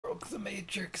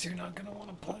Matrix, you're not gonna want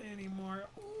to play anymore.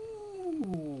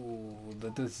 Ooh,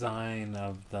 the design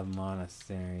of the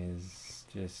monastery is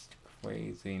just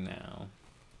crazy now.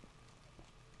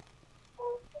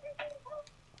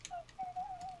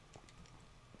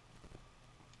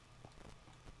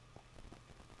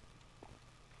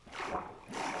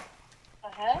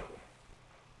 Uh-huh.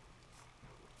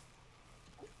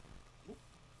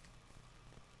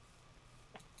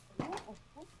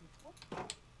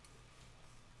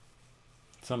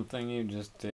 Something you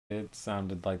just did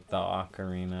sounded like the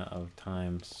Ocarina of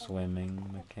Time swimming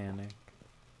mechanic.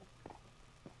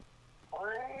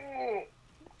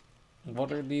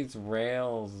 What are these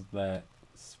rails that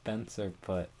Spencer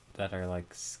put that are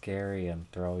like scary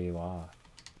and throw you off?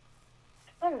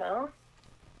 I don't know.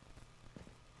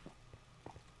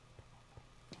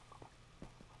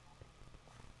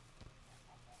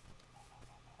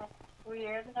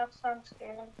 Weird, that sounds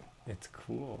scary. It's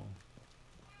cool.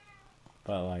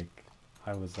 But like,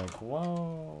 I was like,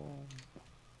 whoa.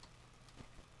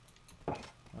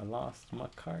 I lost my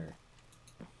cart.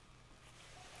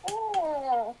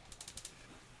 Oh.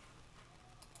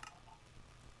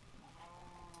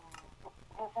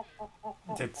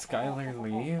 Did Skylar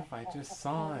leave? I just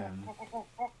saw him.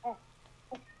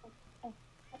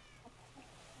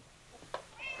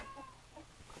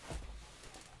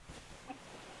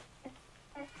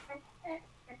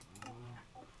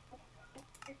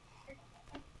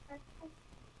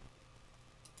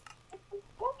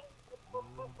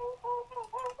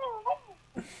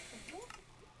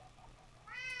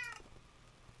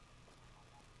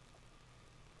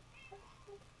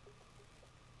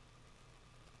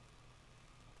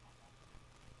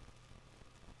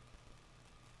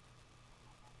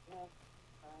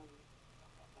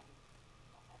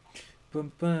 Bum,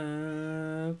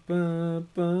 bum, bum,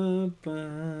 bum,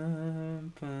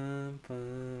 bum, bum,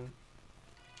 bum.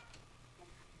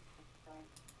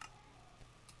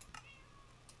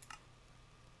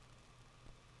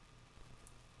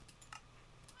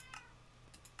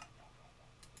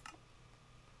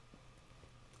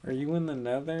 Are you in the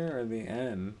nether or the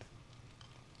end?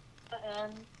 The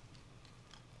end.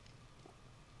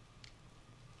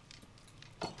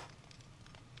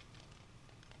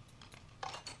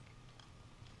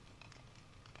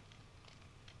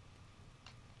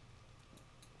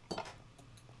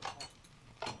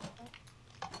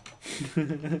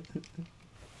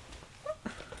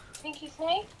 Sneaky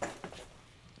snake? I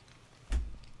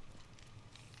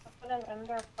put an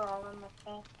ender pearl in the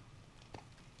thing.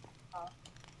 Oh.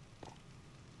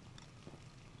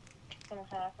 You can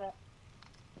have it.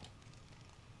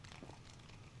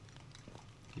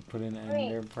 You put an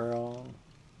ender pearl?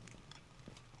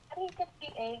 How do you get the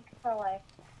egg for like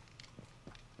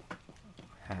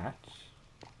Hatch?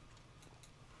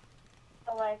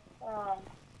 to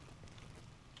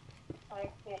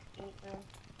like get eaten?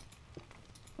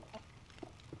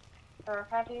 Or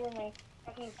how do you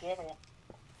get it?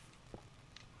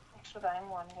 That's what I'm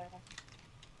wondering.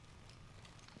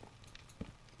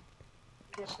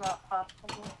 It's not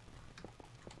possible.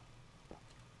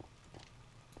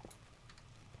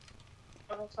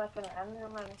 But it's like an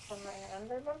enderman. Can an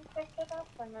enderman pick it up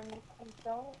and then you can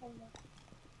kill it? And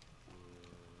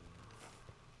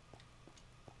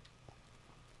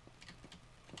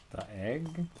The egg?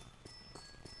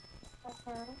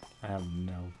 mm-hmm. I have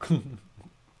no clue.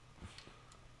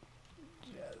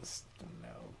 Just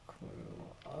no clue.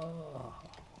 Oh.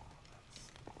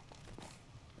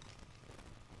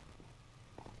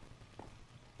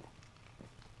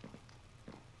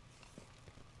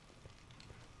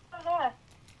 Oh, yeah.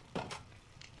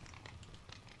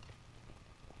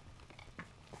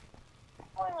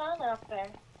 What's going on out there?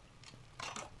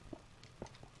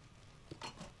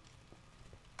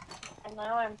 And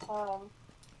now I'm home.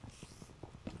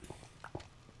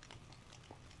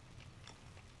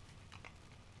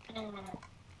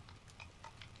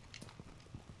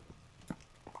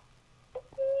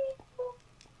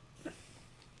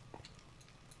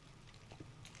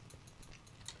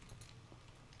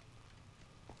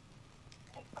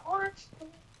 Of course.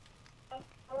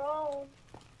 After all.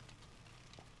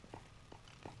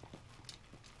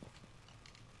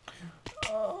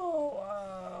 Oh,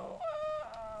 wow.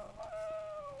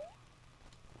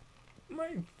 My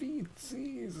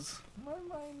feetsies. My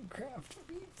Minecraft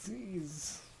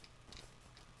feetsies.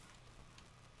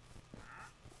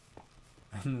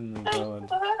 And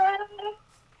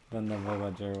then the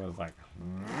villager was like,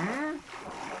 hmm?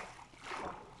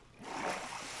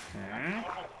 Huh?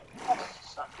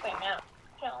 Test something out,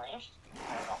 Jelly.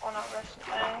 I don't want to risk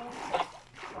dying.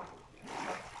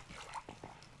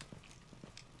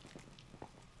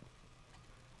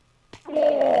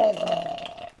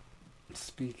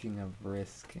 Speaking of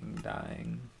risking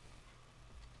dying.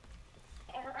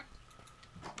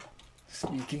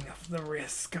 Speaking of the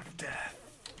risk of death.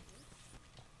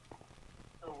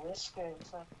 The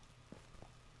whiskers.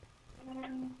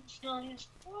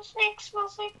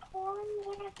 Smells like corn.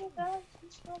 What have you done?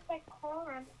 It smells like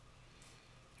corn.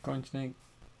 Corn snake.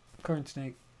 Corn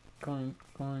snake. Corn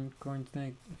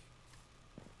snake.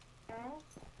 Hmm?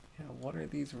 Yeah, what are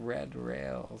these red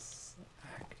rails?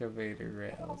 Activator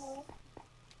rails.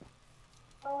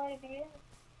 No idea.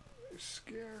 They're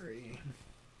scary.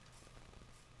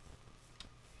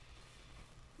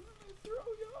 Let me throw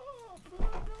you off. I'm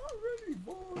not ready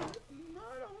for it. And I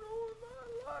don't know if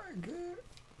I like it.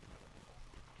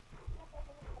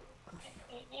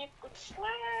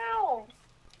 Wow!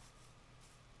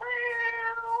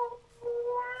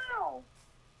 Wow!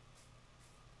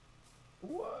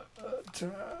 What a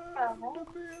time to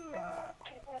be alive.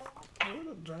 What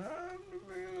a time to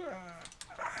be alive.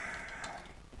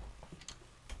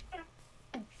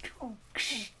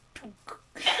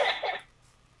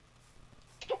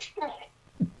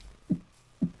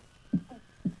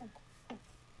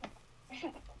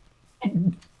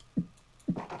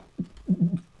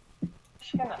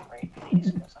 Just gonna break these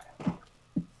because I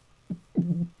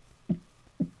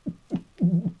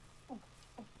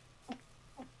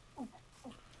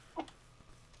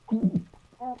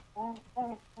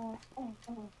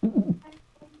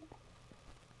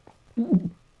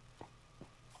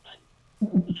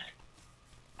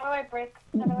How do I break?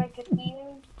 How do I get these?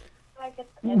 How do I get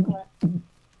the egglet?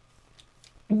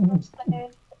 What's the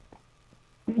egg?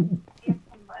 Do you have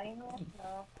to mine it?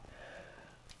 No.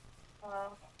 No.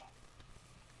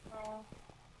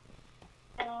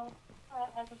 No.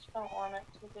 I just don't want it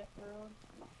to get ruined.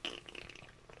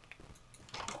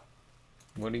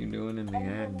 What are you doing in the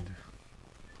end?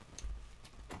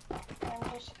 I'm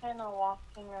just kind of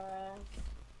walking around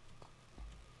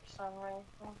for some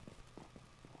reason.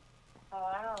 Oh,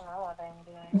 I don't know what I'm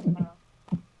doing.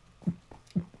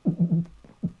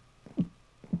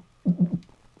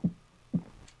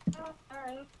 Oh,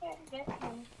 sorry, you can't get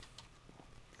me.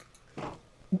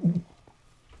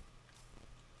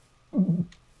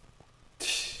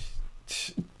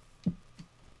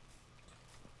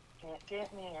 Can't get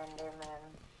me, Enderman.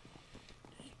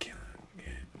 You can't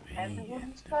get me.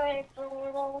 Everyone's like a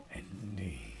little.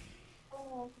 Andy.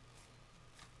 Oh.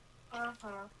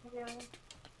 Uh-huh. Yeah.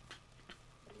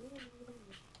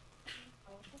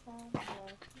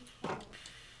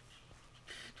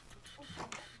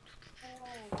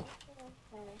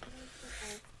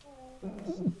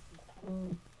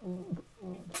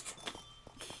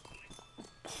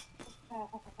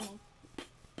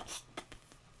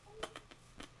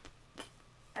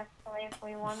 Actually, if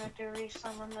we wanted to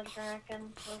resummon the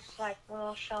dragon, there's like a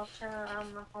little shelter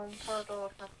around the home portal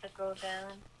would have to go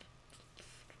down.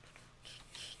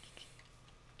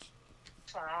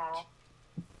 So.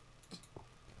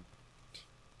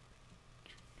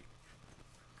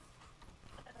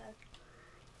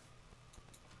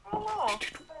 Oh, I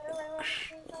really want to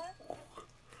do that.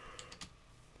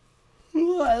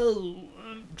 Whoa,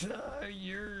 I'm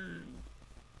tired.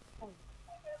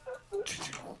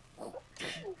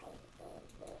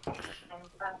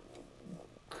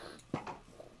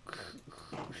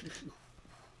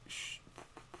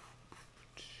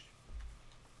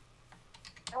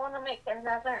 I want to make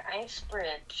another ice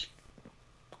bridge.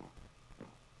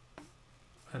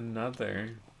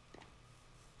 Another?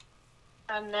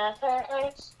 Another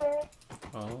ice bridge?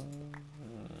 Oh,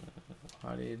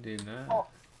 how do you do that? Oh,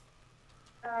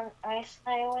 ice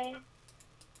highway?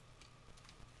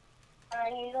 Are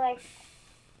you like,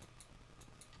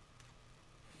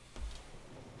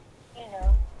 you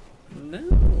know, No.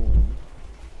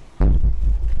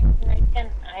 like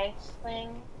an ice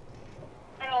thing?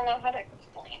 I don't know how to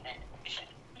explain it.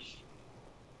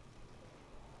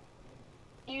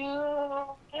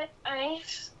 You get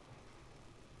ice?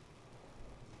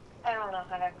 I don't know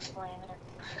how to explain it.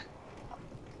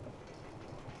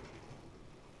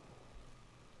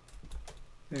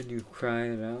 Then you cry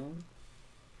it out?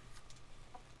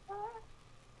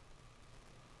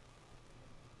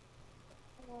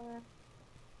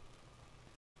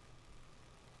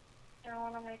 I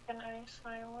want to make an ice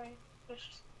highway.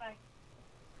 Just like,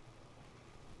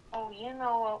 oh, you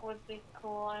know what would be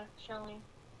cool actually?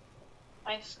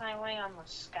 Ice highway on the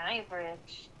sky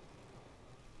bridge.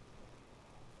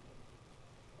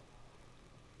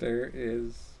 There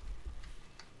is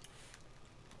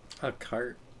a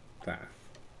cart path.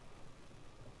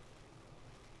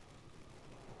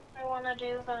 I want to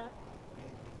do that.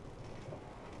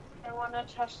 I want to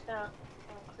test out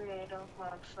a creative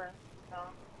mode for, you know.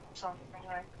 something like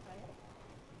that.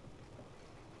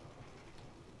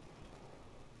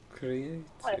 Creative.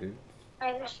 Like,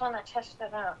 I just want to test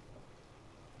it out.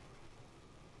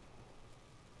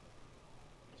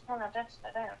 Just want to test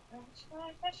it out. I just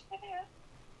want to test it out.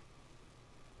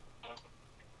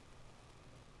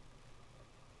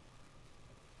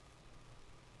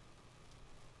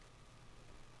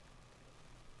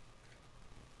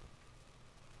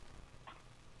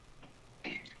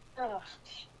 Oh.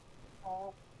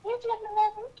 Oh.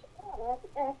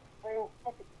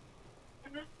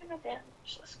 I'm not gonna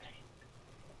damage this guy.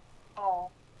 Oh.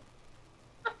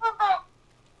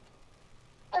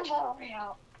 Oh,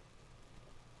 yeah.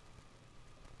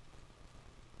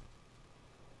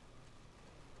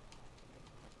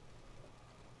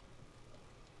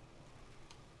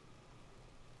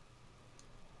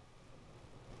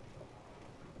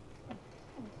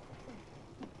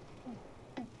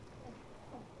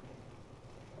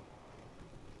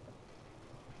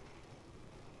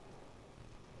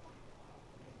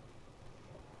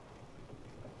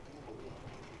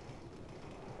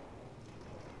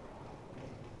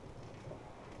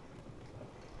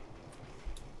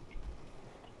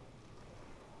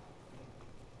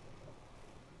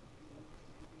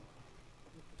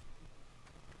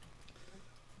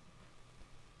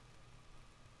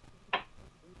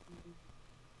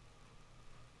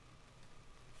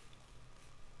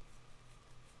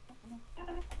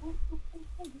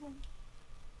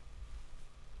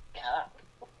 Yeah.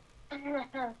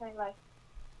 I like.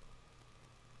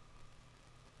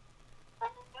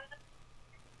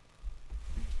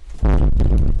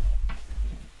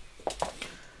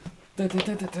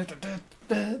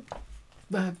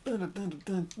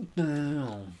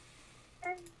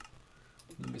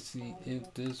 Let me see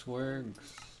if this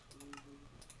works.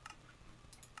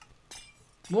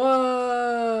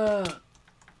 What?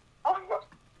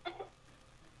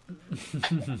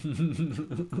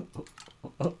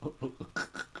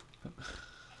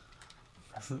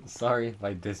 Sorry if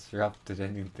I disrupted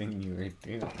anything you were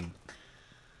doing.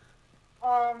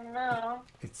 Oh no.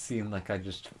 It seemed like I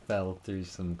just fell through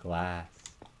some glass.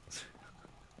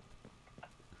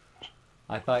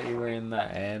 I thought you were in the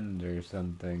end or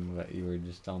something, but you were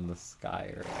just on the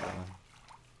sky right now.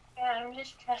 Yeah, I'm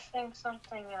just testing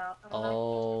something out.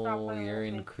 Oh, you're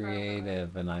in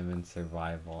creative and I'm in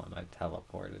survival and I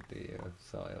teleported to you,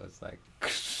 so it was like...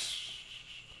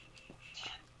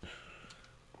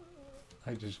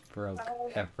 I just broke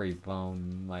every bone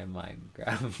in my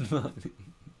Minecraft body.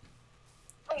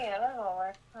 Oh yeah, that'll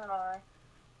work. That'll work.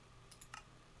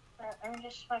 I'm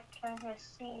just like trying to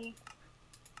see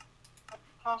a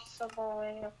possible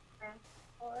way of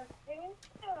transporting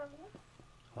him.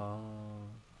 Oh,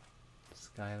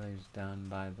 Skylar's down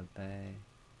by the bay.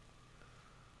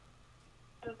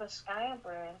 To the sky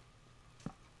bridge.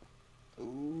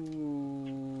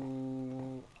 Ooh.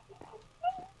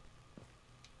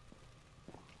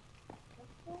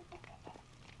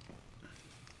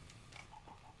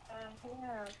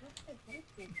 Yeah.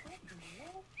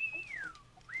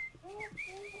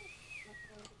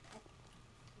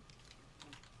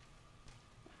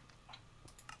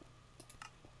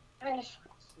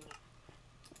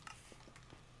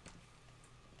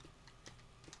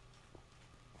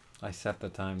 I set the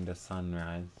time to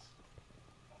sunrise.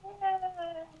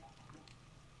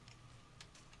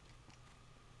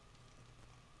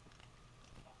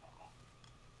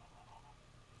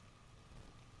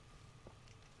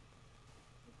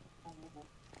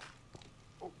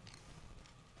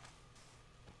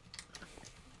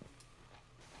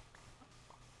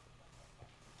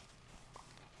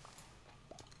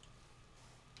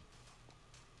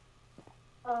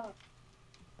 Oh.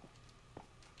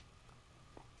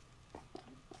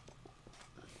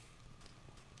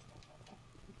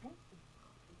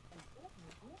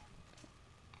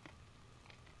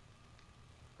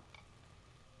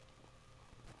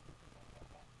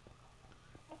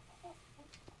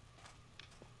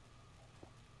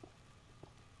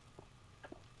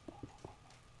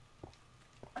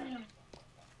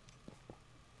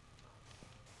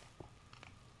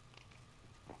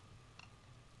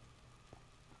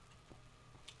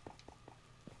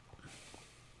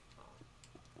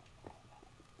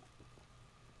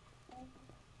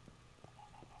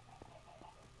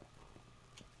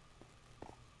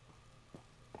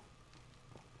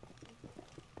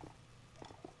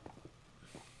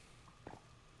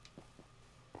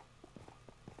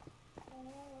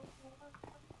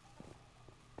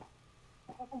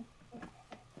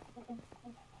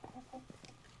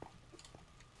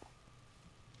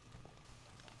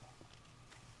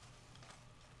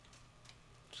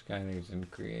 Skylar's in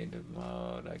creative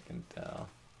mode, I can tell.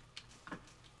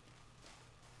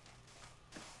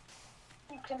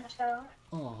 in town.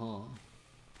 Uh-huh.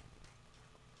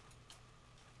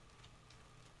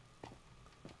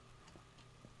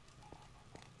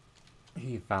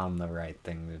 He found the right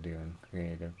thing to do in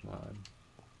creative mode.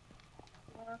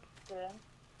 That's good.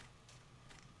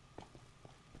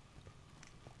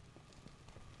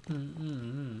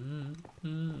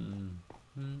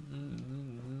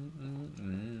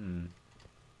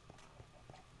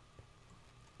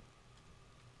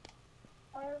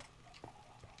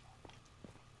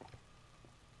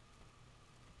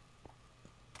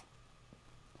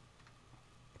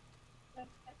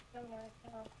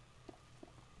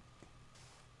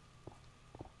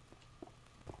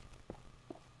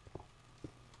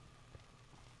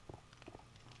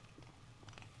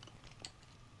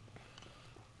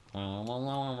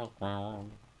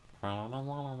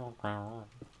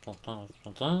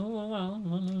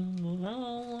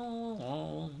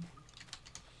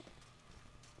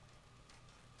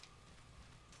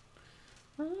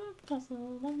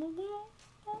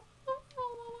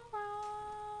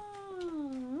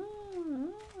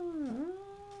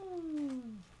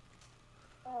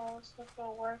 Oh, this is the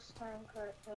worst time for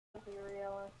it to be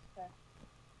realistic.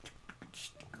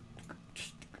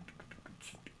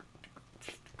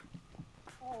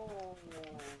 Oh.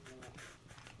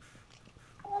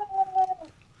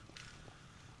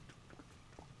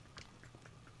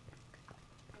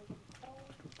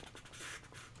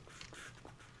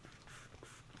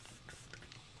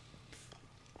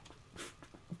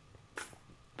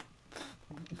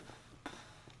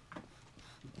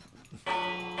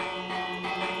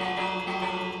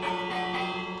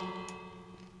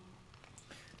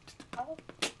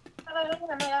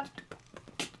 Man.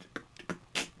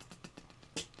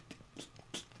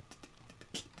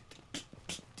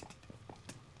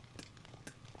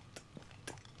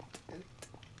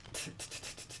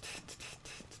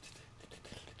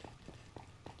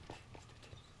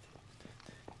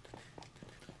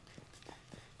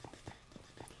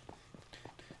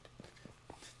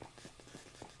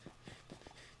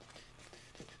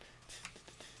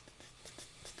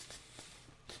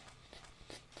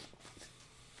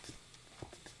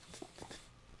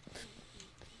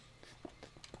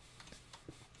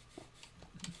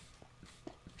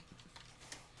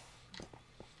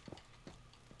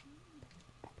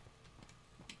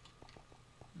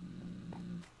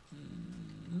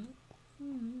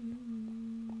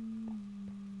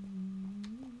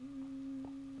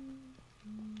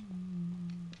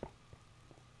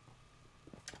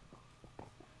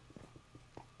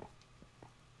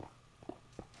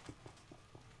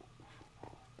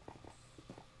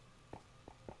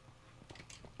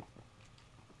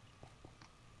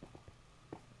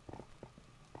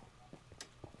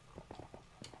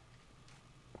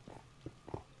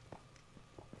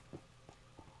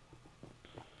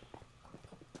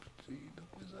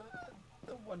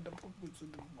 The wonderful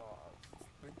Wizard of Oz.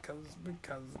 Because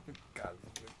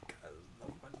the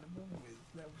wonderful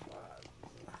Wizard of Oz.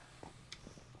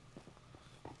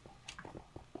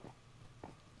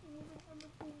 The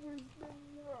wonderful Wizard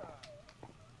of Oz.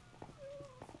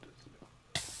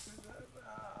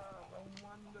 The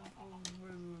wonderful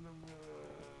Wizard of Oz.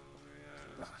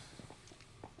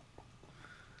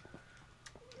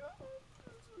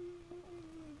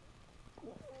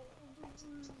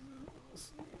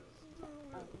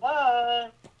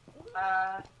 What? I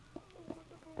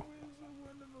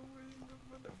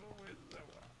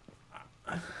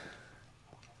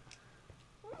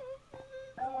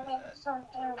want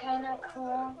something kind of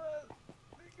cool.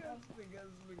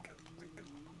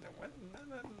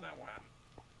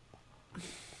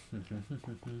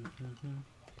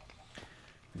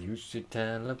 You should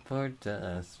teleport to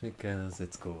us because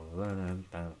it's cool.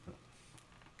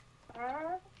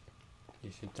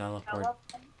 You should teleport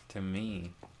to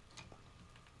me.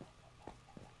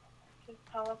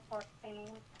 Teleport me.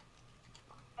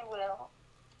 I will.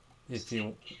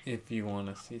 If you want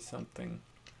to see something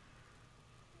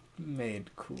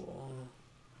made cool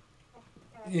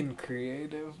in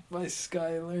creative by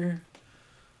Skylar.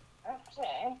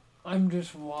 Okay. I'm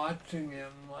just watching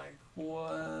him like,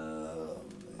 whoa,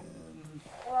 man.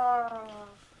 Wow.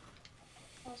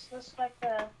 Is this like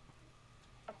a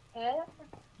pit?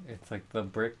 It's like the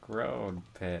brick road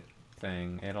pit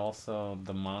thing. It also,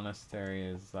 the monastery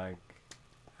is like,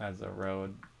 has a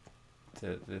road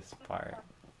to this part.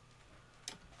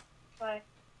 Like,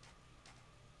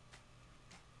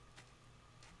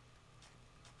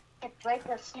 it's like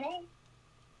a snake?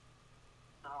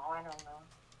 Oh, I don't know.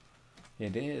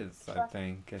 It is, I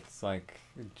think. It's like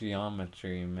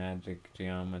geometry, magic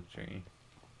geometry.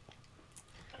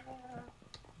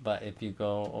 But if you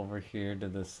go over here to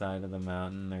the side of the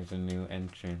mountain, there's a new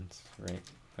entrance, right?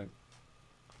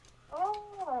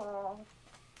 Oh.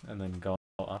 And then go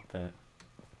up it.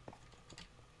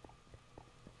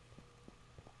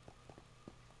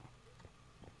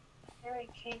 Very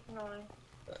cake noise.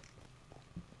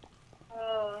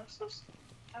 Oh, that's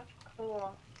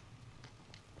cool.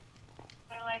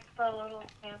 I like the little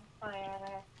campfire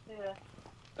there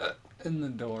too. In the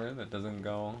door that doesn't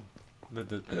go, that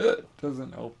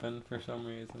doesn't open for some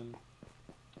reason.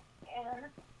 Yeah.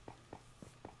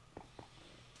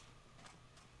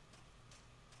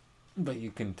 But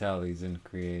you can tell he's in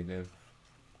creative.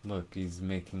 Look, he's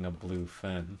making a blue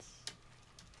fence.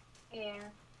 Yeah.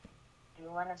 Do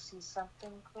you want to see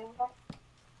something cool?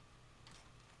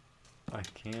 I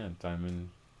can't, I'm in...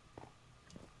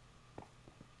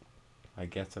 I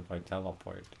guess if I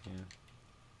teleport, yeah.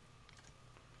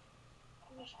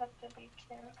 You just have to be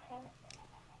careful.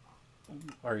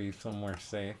 Are you somewhere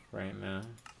safe right now?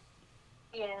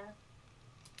 Yeah.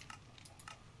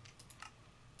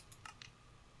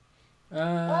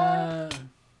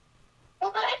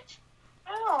 What?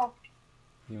 Ow!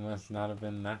 You must not have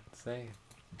been that safe.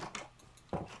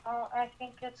 Oh, I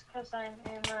think it's because I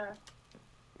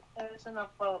was in a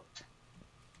boat.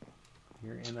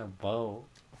 You're in a boat.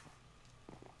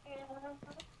 Yeah,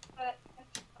 but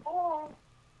it's cool.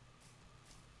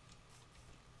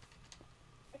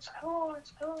 It's cool,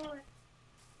 it's cool. It's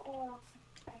cool.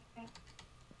 I think.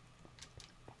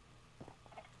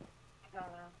 I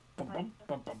don't know.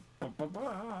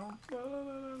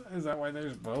 Is that why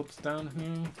there's boats down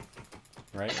here?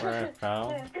 Right where I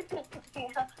fell?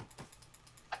 Yeah.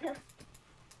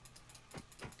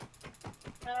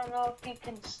 I don't know if you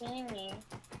can see me.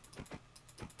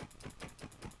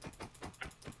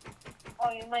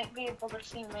 Oh, you might be able to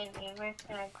see my name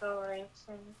after I go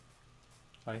racing.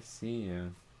 I see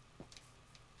you.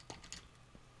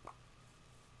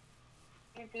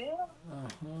 You do?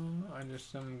 Uh-huh. I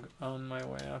just am on my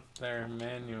way up there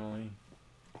manually.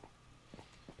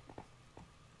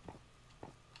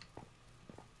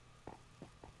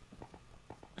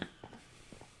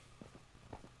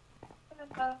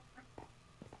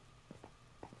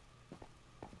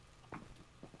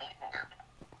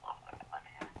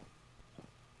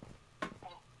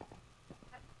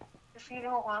 If you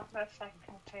don't want this, I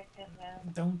can take it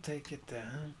down. Don't take it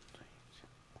down.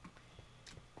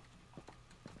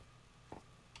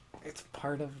 It's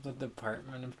part of the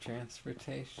Department of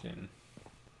Transportation.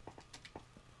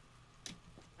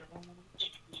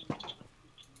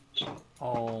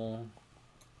 Oh.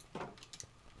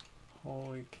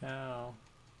 Holy cow.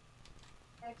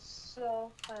 It's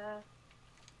so fast.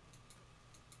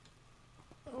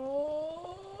 Oh.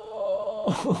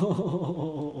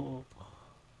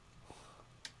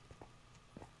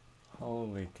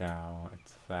 Holy cow,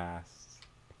 it's fast.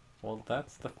 Well,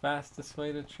 that's the fastest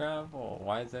way to travel.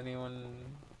 Why does anyone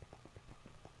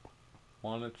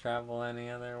want to travel any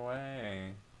other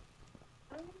way?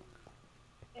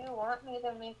 Do you want me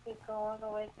to make it go all the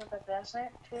way to the desert,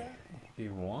 too? If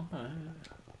you want.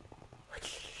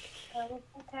 That would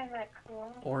be kind of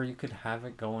cool. Or you could have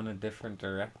it go in a different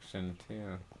direction,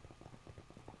 too.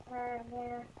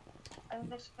 Yeah. I'm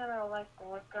just gonna, like,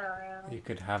 look around. You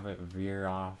could have it veer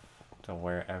off to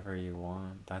wherever you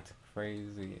want. That's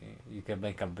crazy. You could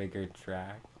make a bigger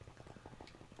track.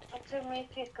 I could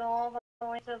make it go all the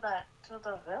way to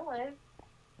the village.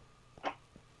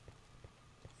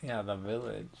 Yeah, the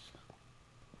village.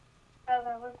 Oh,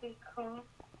 that would be cool.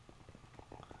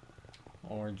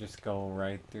 Or just go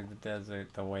right through the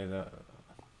desert the way the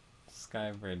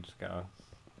sky bridge goes.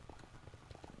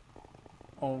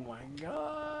 Oh my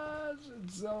gosh,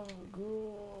 it's so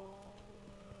cool.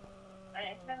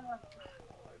 I know.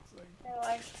 It's like... I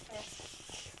like it.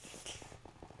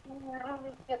 Now we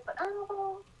get the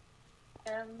apple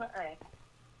and the ice.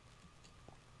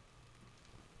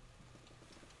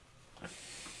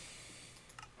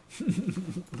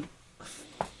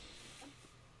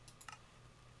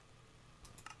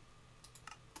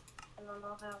 I don't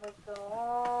know how we go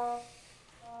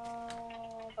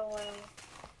all the way.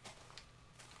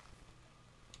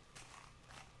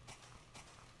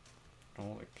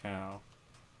 Holy cow.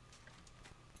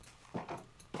 A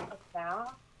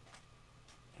cow?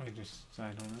 I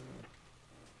don't know.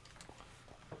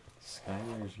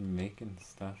 Skylar's making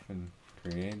stuff and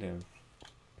creative.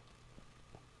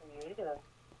 Creative.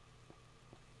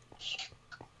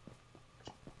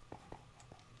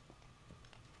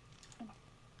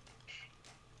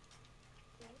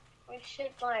 We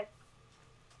should, like,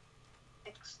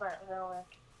 fix that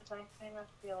village, because I kind of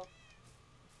feel...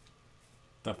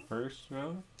 The first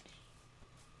village?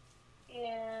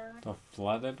 Yeah. The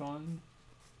flooded one?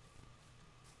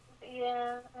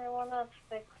 Yeah, I wanna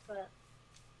fix it.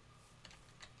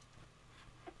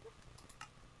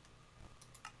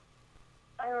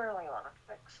 I really wanna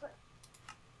fix it.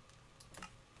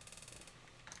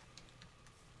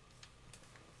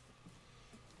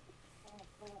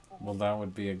 Well, that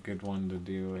would be a good one to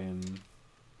do in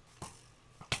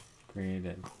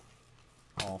created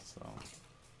also.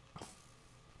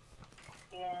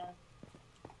 Yeah.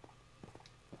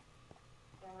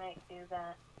 I might do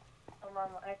that.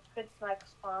 I could like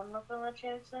spawn the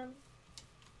villages in.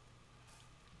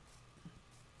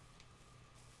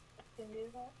 I can do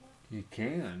that now. You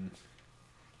can.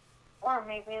 Or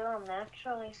maybe they'll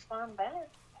naturally spawn back.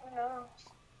 Who knows?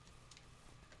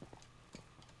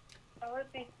 That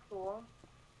would be cool.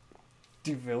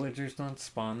 Do villagers not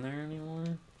spawn there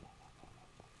anymore?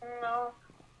 No,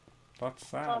 That's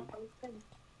it's all sad. broken.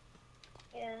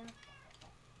 Yeah.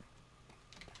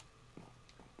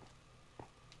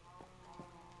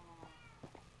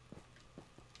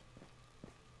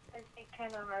 It'd be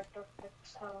kind of hard to fix,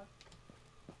 so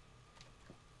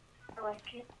I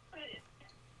like it.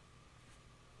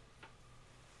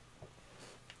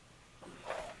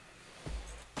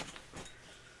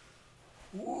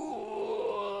 Wow.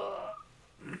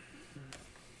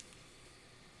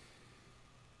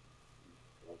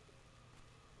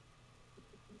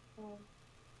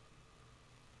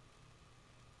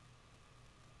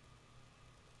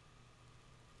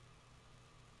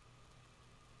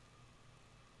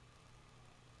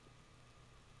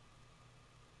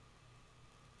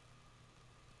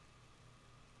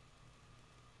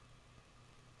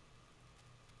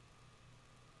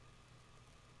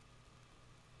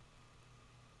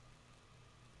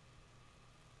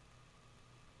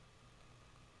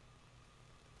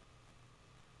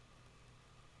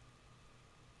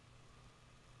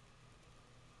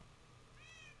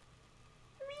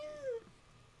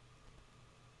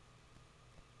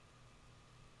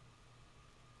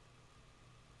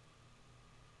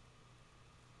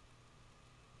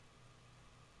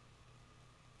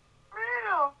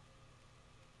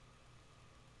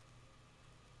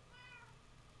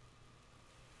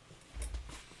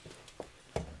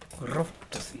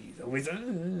 The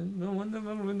wizard, the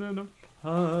wonderful wizard of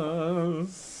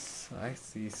Oz. I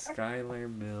see Skylar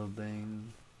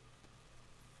building,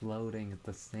 floating at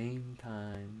the same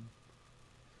time.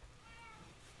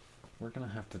 We're gonna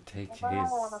have to take his. Now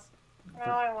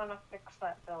I wanna fix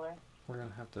that village. We're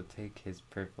gonna have to take his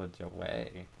privilege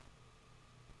away.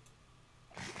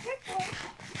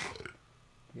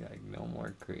 Be like, no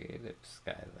more creative,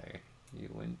 Skylar. You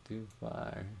went too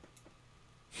far.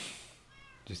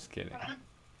 Just kidding.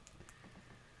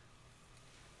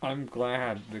 I'm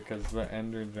glad because the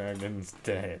Ender Dragon's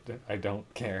dead. I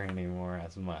don't care anymore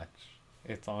as much.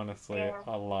 It's honestly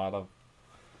a lot of...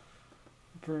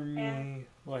 For me,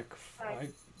 like, I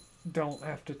don't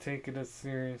have to take it as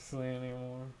seriously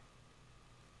anymore.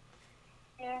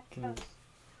 Yeah, Can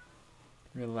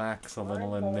relax a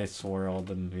little in this world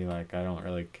and be like, I don't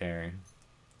really care.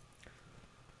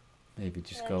 Maybe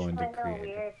just go into creative.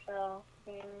 It's weird though,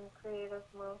 being in creative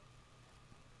mode.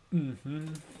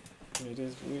 It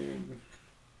is weird.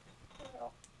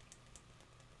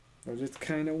 But it's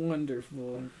kind of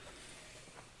wonderful.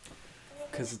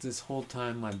 Because this whole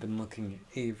time I've been looking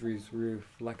at Avery's roof.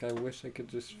 Like, I wish I could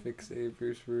just fix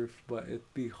Avery's roof, but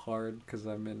it'd be hard because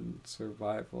I'm in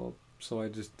survival. So I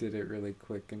just did it really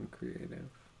quick and creative.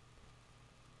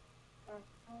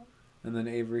 And then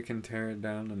Avery can tear it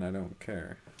down and I don't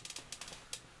care.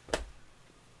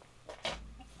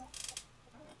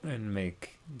 And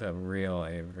make the real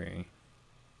Avery.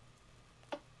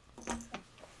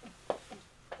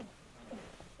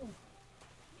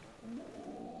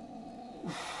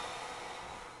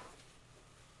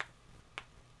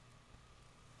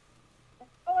 I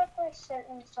feel like there's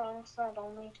certain songs that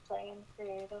only play in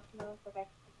creative mode that I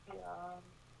could be on.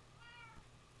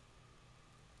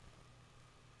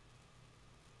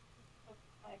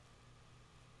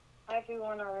 I do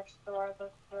want to restore the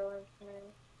village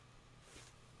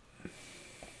now.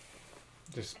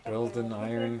 Just build an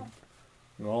iron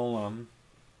golem.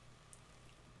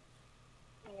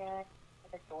 Yeah,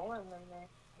 put a golem in there.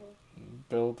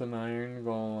 Build an iron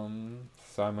golem,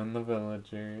 summon the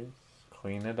villagers,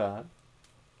 clean it up.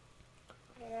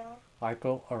 Yeah. I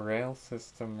built a rail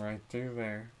system right through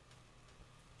there.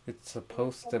 It's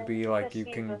supposed to be like you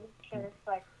can... Villagers,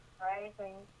 like,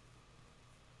 rising.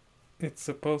 It's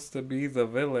supposed to be the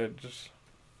village.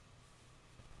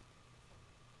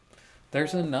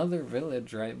 There's another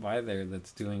village right by there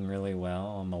that's doing really well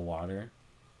on the water.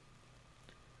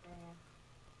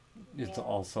 It's Yeah.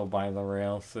 also by the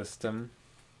rail system.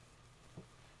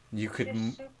 You could.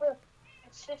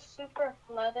 It's just super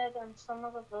flooded, and some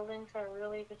of the buildings are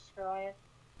really destroyed.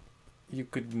 You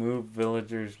could move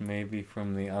villagers maybe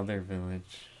from the other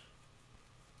village.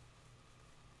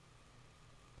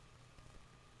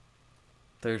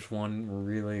 There's one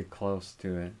really close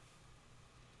to it.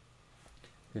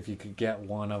 If you could get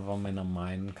one of them in a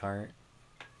mine cart.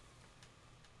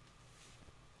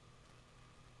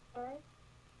 Right?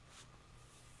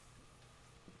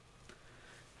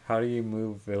 How do you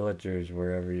move villagers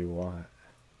wherever you want?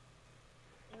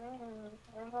 I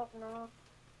don't know.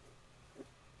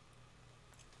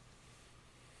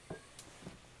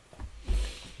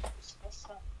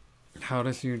 How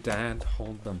does your dad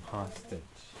hold them hostage?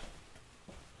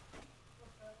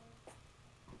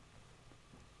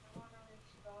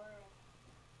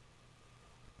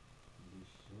 You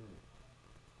should.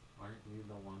 Aren't you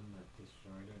the one that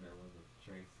destroyed it, or was it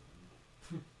Tracy?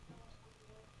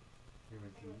 It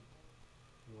was you?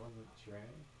 It wasn't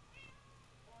Trey?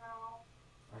 No.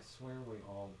 I swear we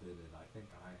all did it. I think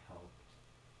I helped.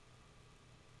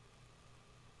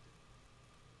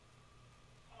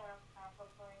 Yeah,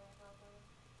 probably.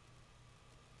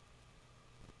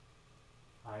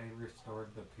 I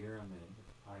restored the pyramid.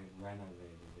 I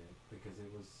renovated it because it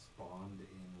was spawned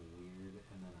in weird,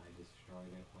 and then I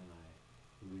destroyed it when I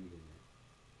looted it.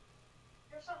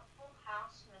 There's a whole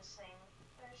house missing.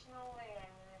 There's no way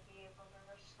I'm gonna be able to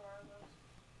restore this.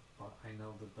 But I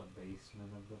know that the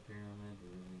basement of the pyramid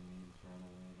really needs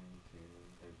renovating too.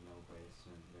 There's no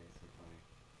basement basically.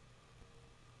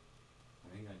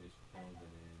 I think I just filled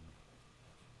it in.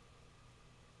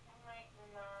 I might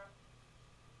not.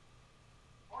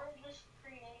 Or just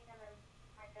create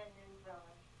like a new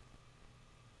village.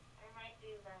 I might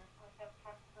do that, like a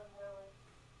custom village.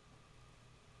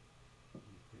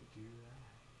 You could do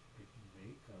that. You could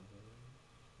make a village.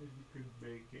 And you could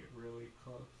make it really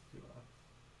close to us.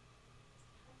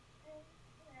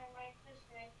 I might just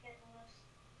make it in this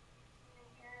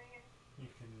area.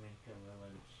 You can make a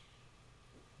village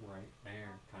right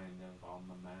there, kind of,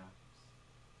 on the maps.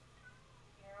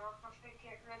 Yeah, I'll have to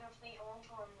get rid of the old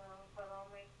one though, but I'll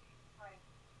make like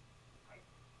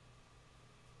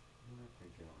You don't have to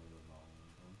get rid of all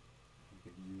of them. You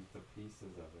could use the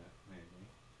pieces of it, maybe,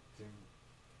 too.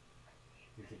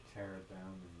 You could tear it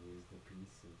down and use the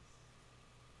pieces.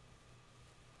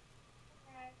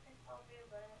 I think I'll do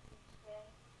that instead.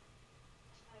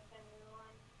 Just make a new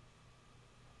one.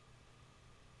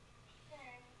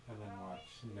 Okay. And then watch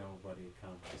nobody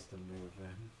comes to move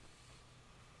in.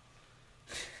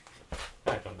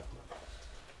 I don't know.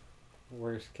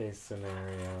 Worst case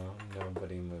scenario,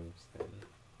 nobody moves in.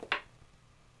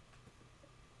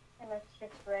 And it's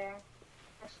just there.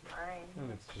 That's fine.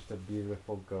 And it's just a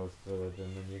beautiful ghost village,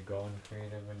 and then you go in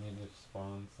creative and you just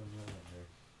spawn some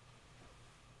villagers.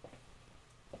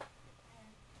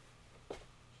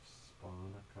 Just spawn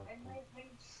a couple. I might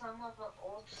leave some of the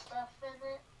old stuff in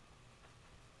it.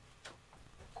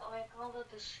 Like all the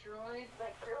destroyed,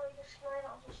 like really destroyed,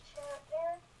 I'll just chill it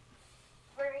there.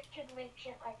 Or I could make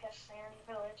it like a sand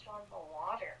village on the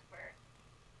water where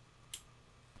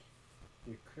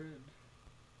You could.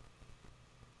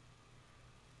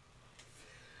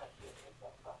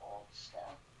 the old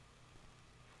stuff.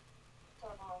 That's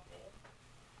what I'll do.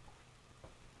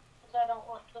 Because I don't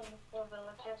want the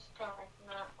villagers to like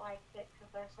not like it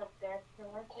because there's a dead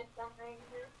village down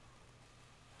here.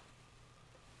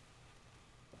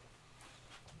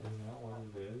 Isn't that what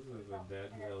it is? Is a dead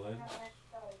village?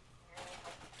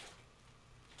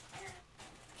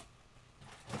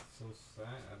 That's so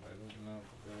sad. I didn't know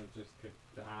villagers could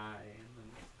die and then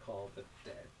it's called a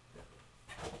dead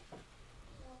village.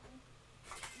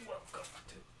 Welcome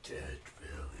to Dead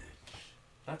Village.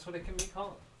 That's what it can be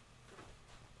called.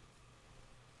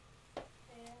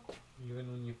 Yeah.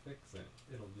 Even when you fix it,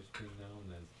 it'll just be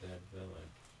known as Dead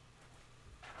Village.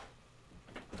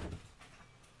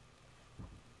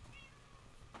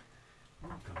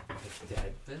 Welcome to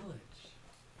Dead Village.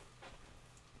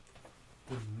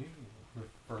 The new,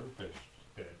 refurbished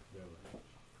Dead Village.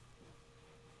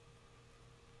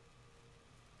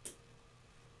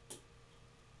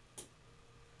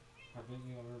 Haven't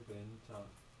you ever been to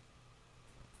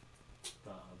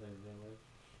the other village?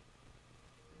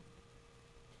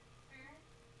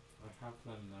 I have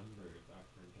the numbers, I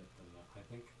forget the I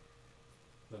think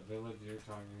the village you're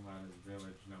talking about is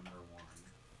village number 1.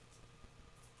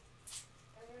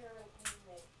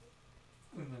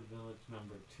 And then village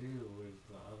number 2 is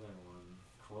the other one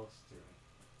close to it.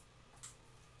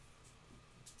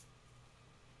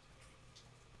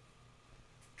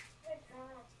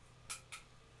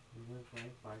 You live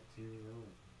right by 2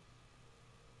 villages.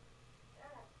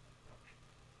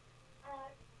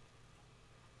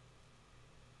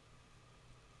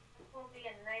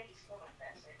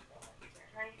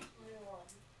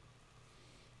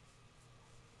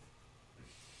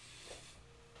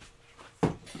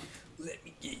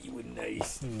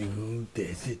 nice new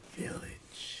desert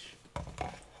village.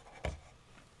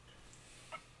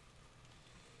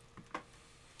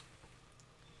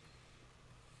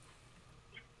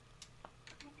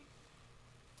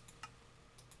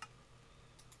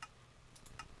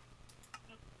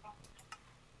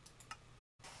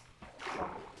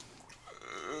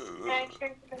 I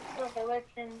turned it into a village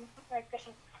in like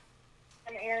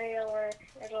an area where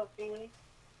it'll be.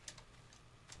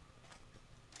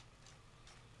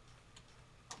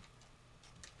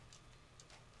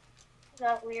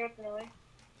 That weird noise.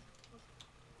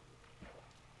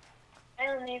 I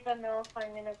don't even know if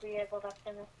I'm gonna be able to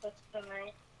finish this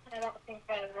tonight. I don't think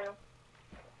I will.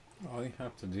 All you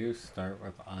have to do is start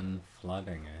with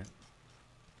unflooding it.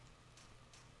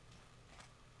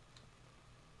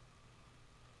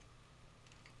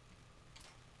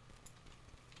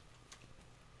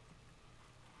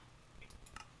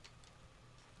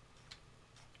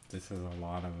 This is a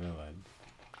lot of village.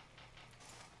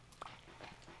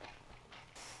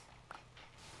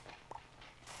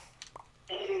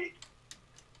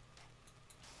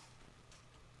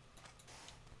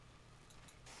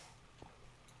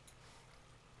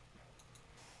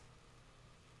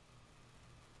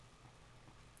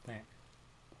 There.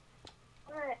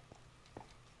 What?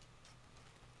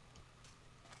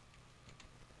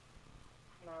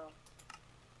 No.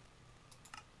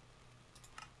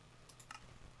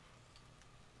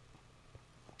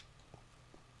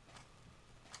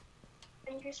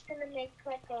 I'm just gonna make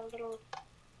like a little.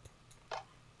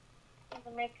 I'm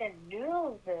gonna make a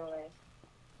new village.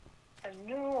 A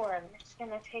new one. It's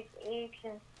gonna take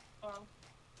ages.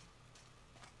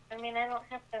 I mean, I don't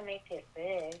have to make it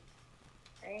big,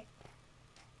 right?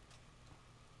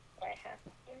 Do I have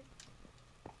to?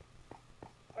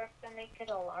 Or have to make it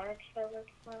a large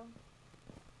village now?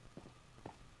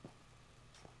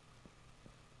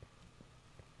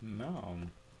 No.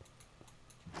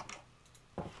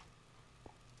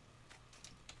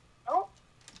 Oh!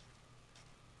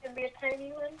 It'd be a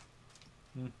tiny one?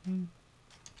 Mm-hmm.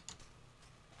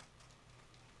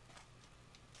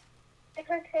 Is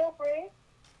her tail brave?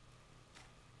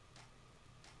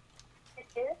 It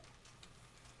is?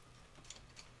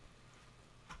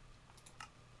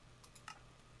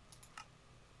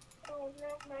 Oh,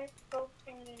 not my focus.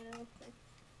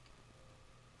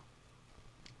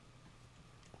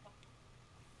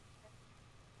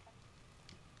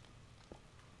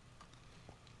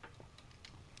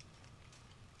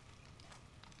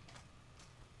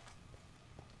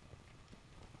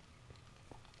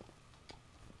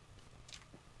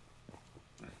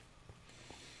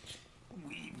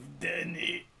 We've done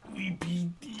it. We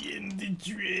beat the Ender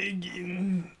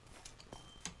Dragon.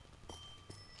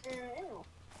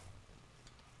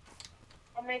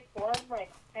 I'll make one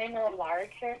like kind of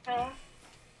larger house.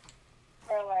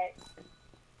 Or like,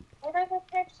 what are the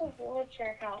types of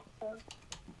villager houses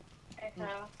I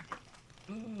have?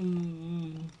 I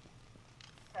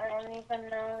don't even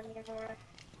know anymore.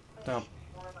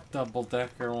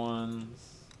 Double-decker ones.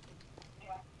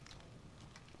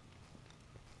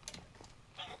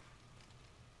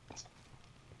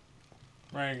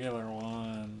 Regular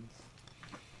ones.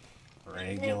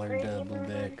 Regular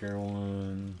double-decker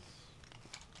ones.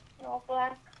 No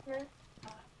blacksmith.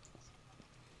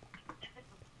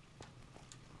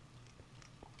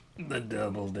 The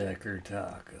double-decker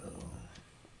taco.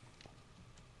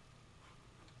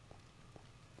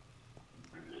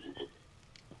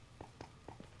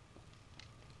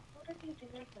 What did you do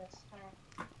with this time?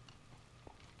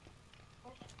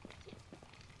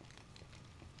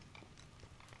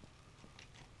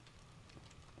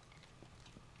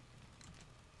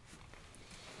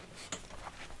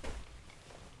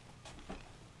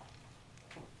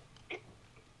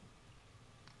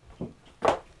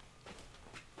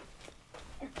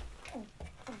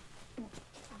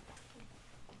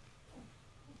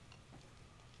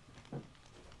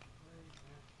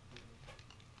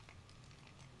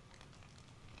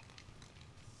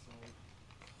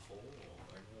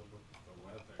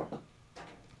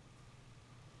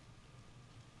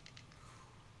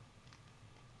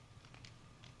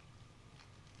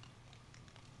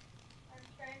 I'm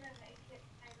trying to make it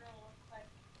kind of look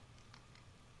like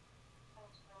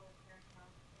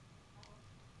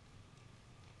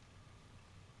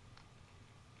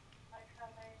like how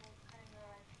they look kind of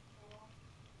like cool.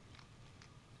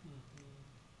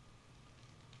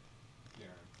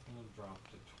 Yeah, it's gonna drop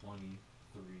to 23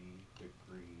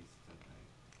 degrees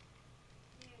tonight.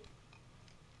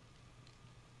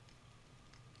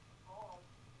 Oh.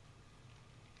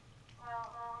 Well,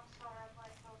 also I have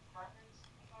like those buttons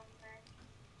on there.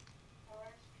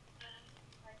 Doors.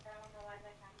 Like I don't know why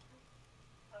they have them.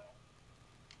 Okay.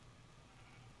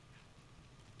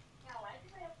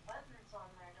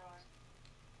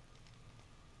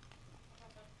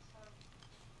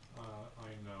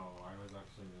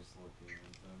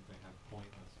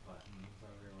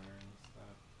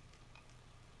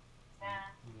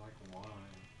 like, why?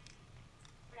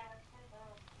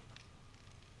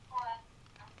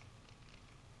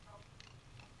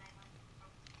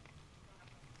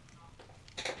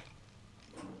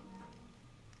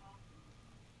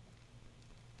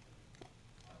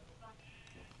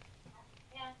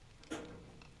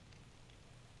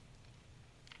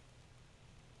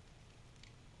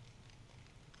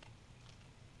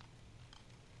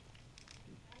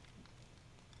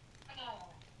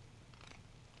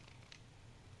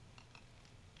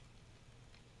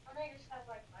 I just have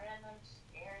like random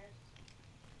scares.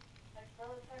 Like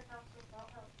military houses don't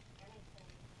have anything.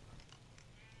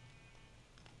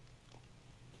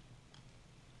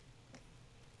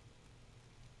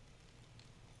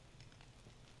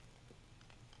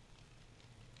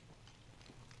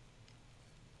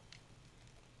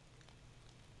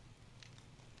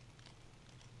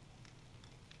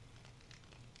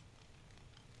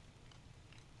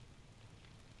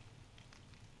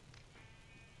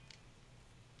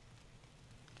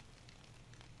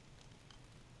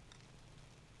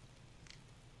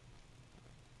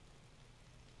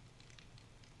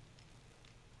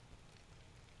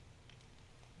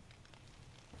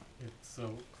 It's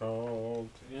so cold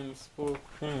in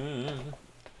Spokane.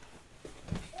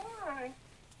 Why?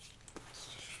 It's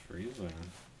just freezing.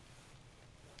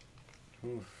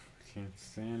 Oof, I can't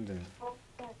stand it.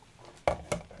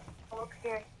 Look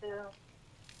here too.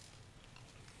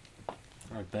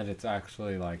 I bet it's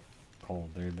actually like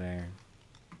colder there.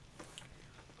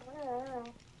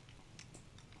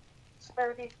 It's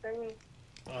 33.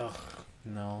 Ugh,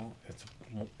 no, it's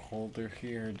colder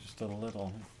here just a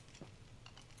little.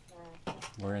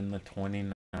 We're in the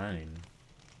 29.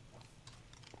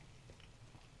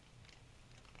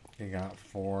 You got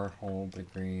 4 whole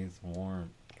degrees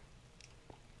warm.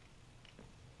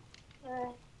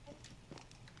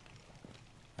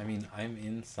 I mean, I'm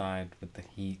inside with the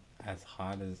heat as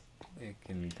hot as it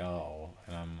can go,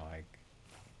 and I'm like,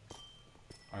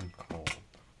 I'm cold.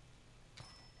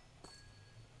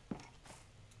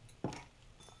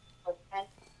 Okay.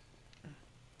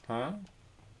 Huh?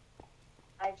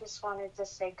 I just wanted to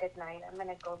say good night. I'm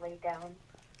gonna go lay down.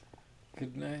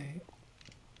 Good night.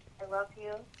 I love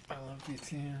you. I love you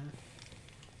too.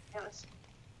 It was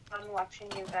fun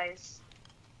watching you guys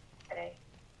today.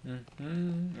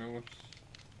 Mm-hmm. It was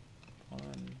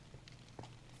fun.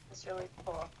 It was really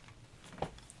cool.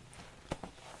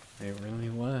 It really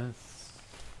was.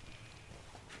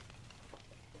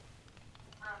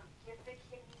 Give the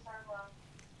kitties our love.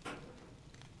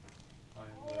 I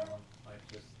will. I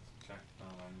just checked on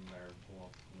them. They're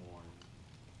both warm.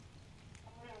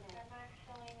 I'm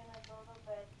actually gonna go to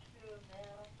bed too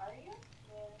now. Are you?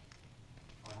 Yeah.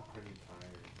 I'm pretty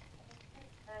tired.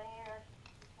 Tired.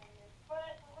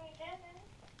 But we didn't.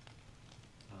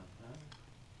 Uh-huh.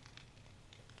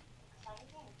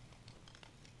 Exciting.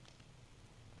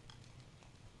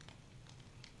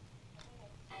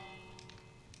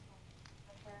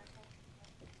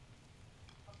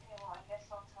 Okay, well, I guess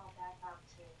I'll tell Dad not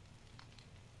to.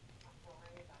 Not to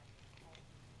worry about it.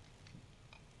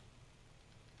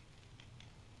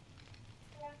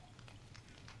 Yeah.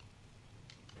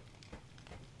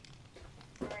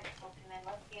 Alright, Colton, I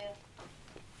love you.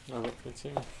 I love you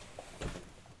too.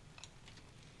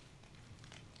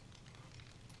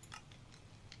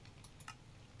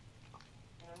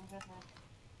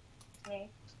 Me.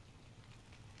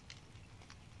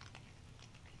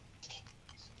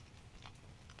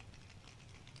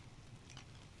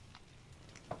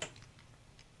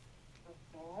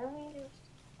 Okay, let me just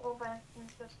go back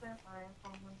into the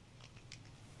iPhone.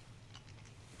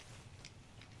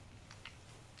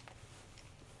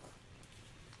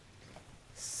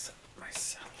 Set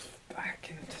myself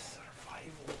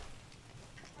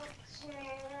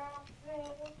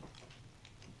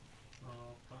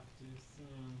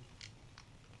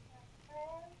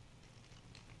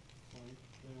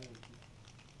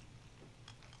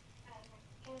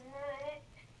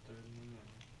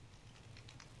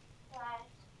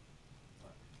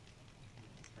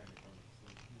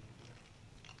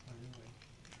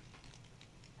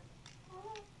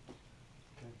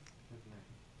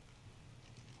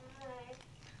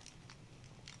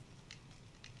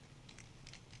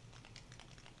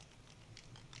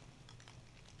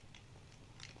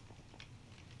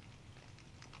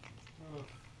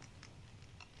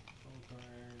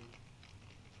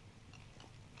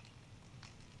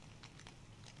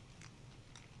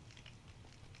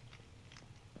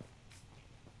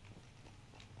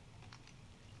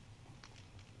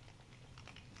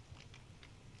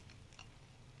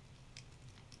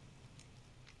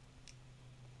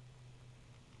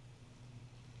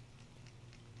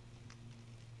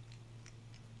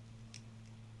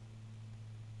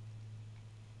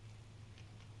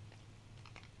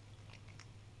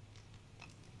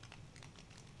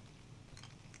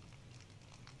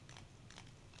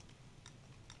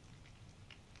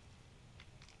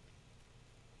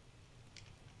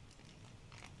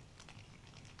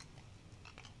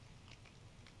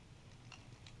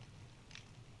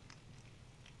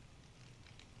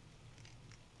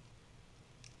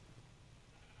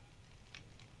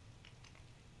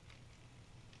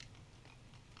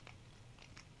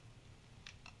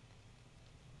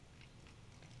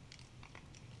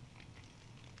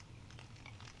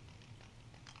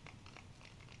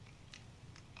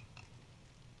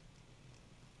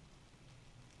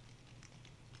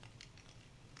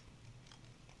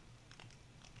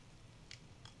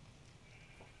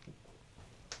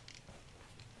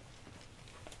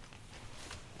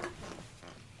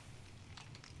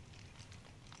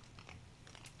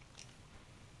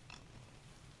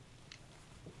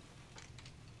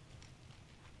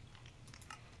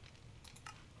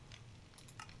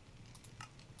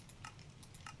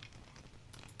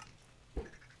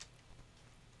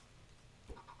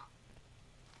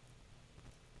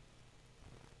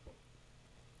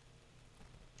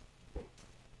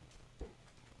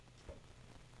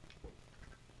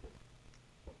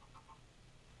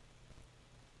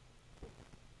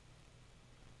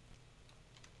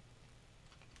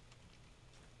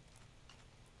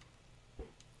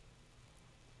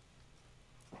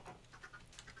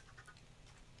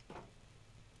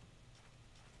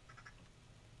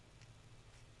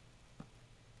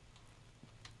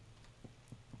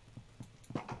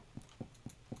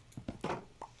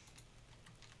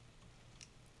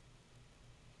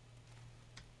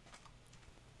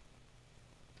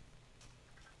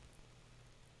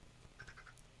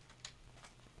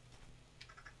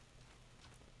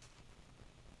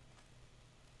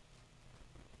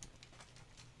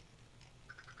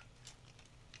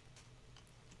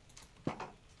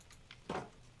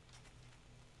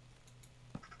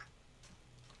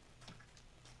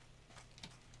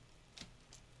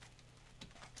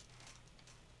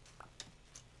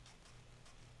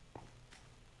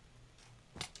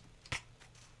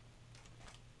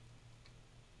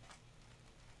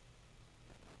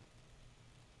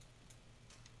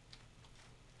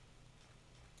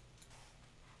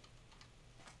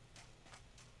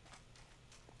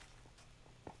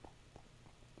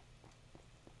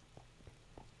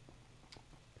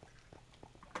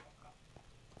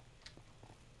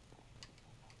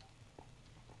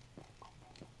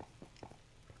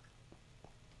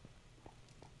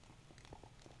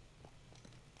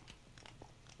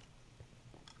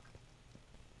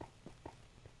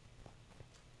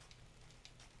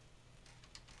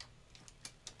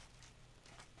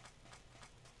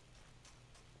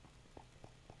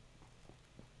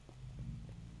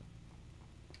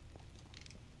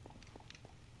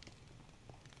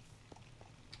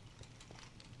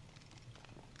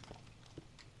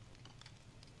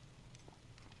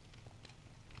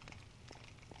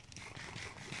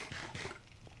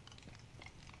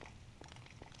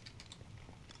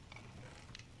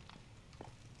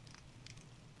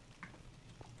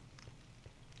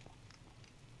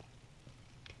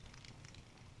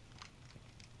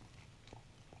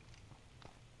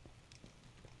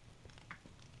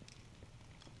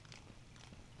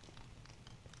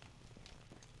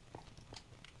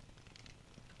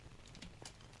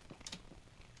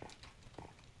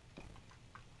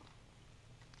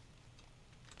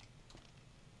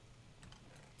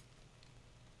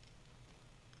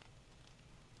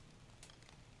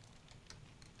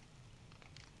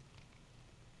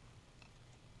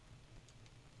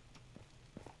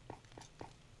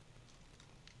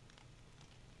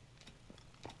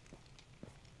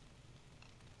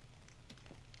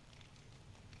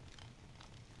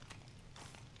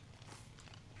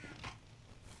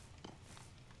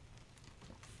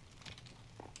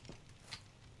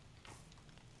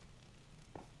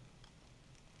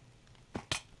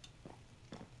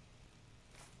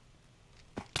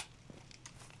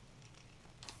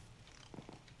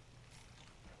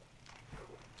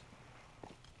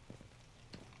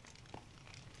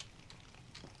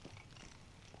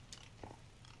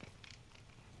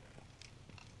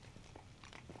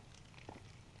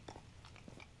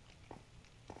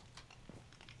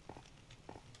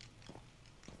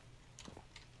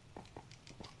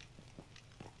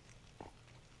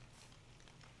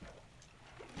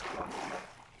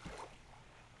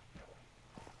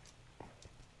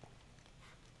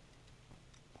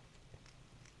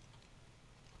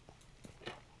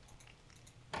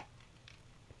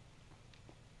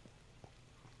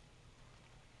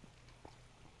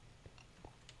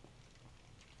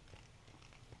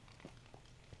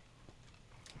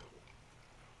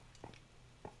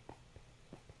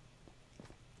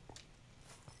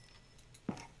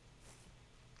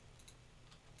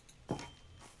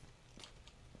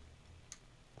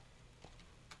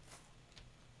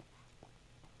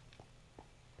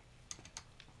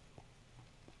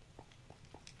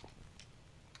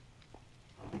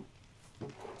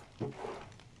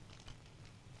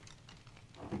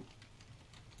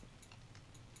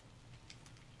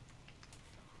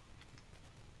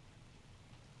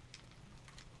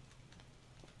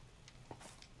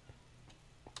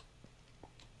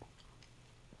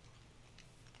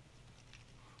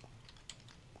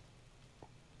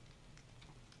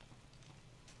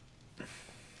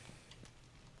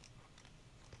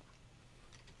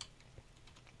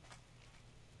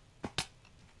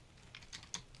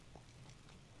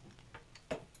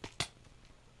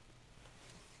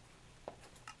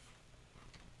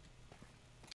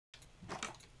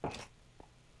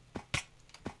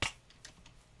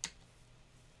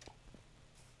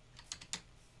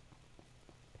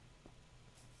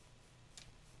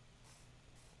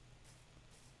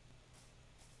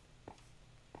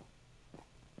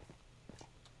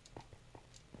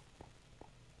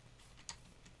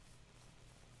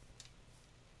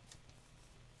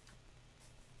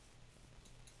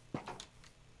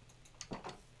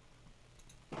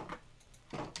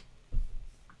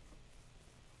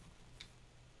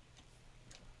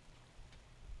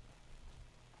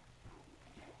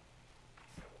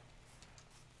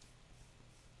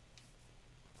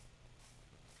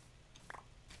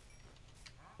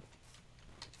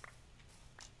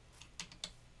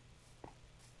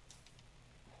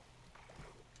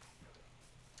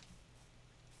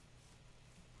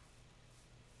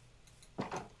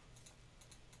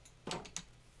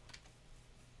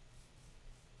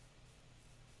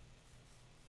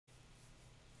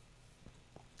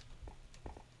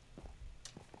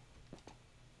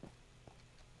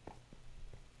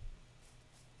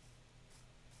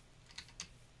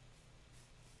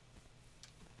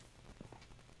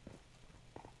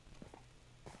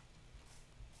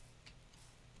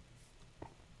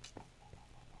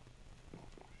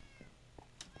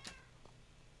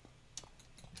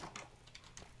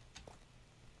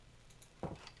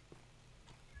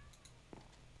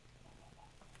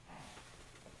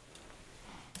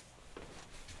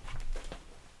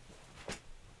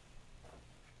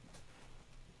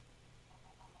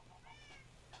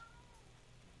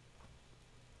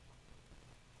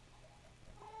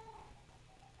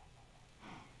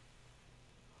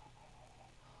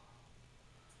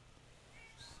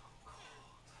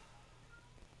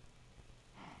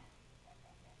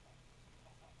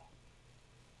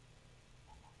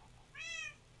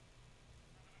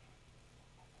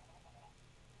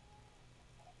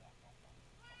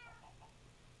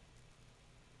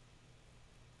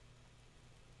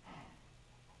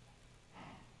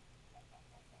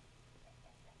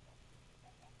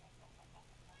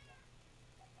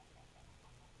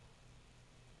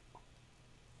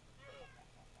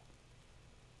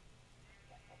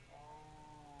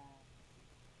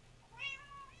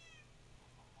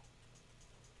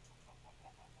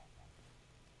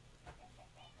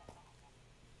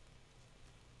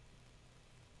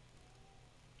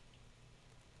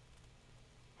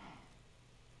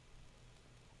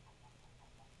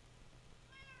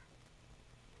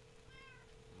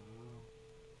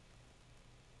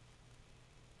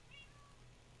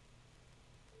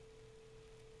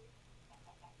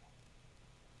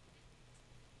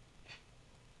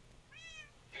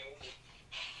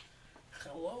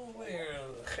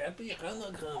Happy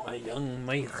Hanukkah, my young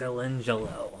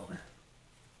Michelangelo.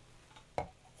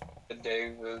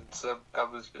 David, I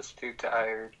was just too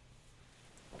tired.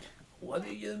 What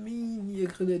do you mean you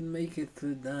couldn't make it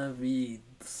to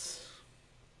David's?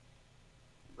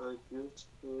 I just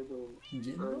couldn't.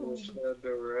 You I know, just had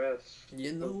to rest.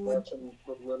 you know I was what? watching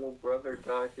the Little Brother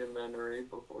documentary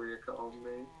before you called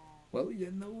me. Well,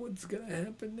 you know what's gonna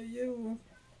happen to you.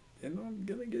 You know I'm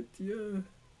gonna get you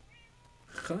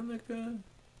Hanukkah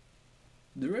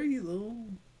dreidel.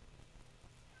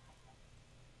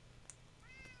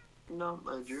 Not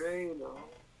my Drano.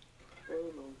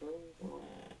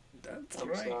 That's I'm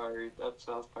right. sorry, that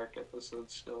South Park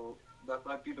episode still. That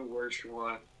might be the worst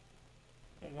one.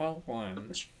 What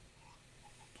one?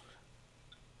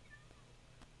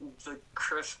 The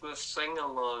Christmas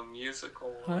sing-along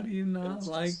musical. How do you not It's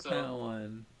like just, that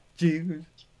one? Jews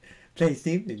play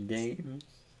stupid games.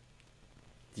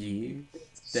 Jews.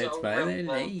 That's so why they're lame.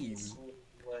 relentlessly,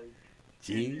 like, in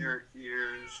Jews. your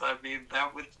ears. I mean,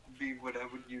 that would be what I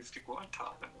would use to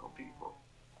Guantanamo people.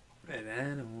 But I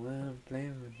don't wanna play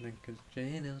with them 'cause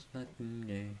Drano's fucking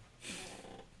gay.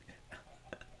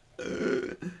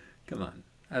 Come on.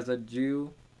 As a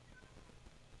Jew,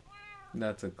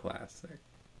 that's a classic.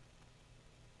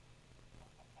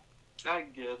 I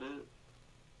get it.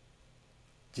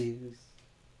 Jews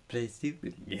play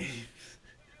stupid games.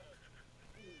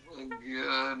 Oh my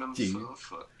god, I'm Dude. so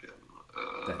fucking.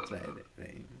 That's why they're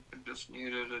lame. I just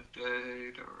needed a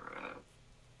day to rest.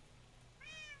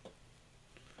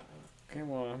 Okay,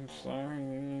 well, I'm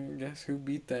sorry. Guess who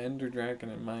beat the Ender Dragon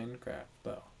in Minecraft,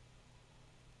 though?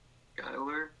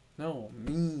 Skylar? No,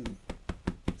 me.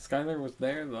 Skylar was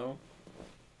there, though.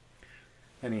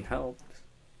 And he helped.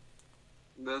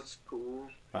 That's cool.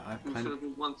 But I He said punched. he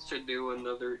wants to do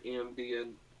another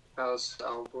ambient house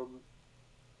album.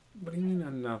 What do you mean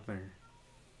another?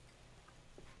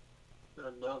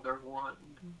 Another one.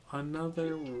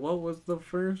 Another? What was the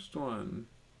first one?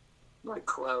 Like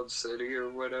Cloud City or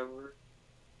whatever.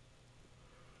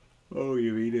 Oh,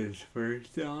 you mean his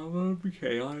first album?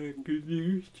 Chaotic and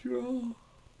Neutral?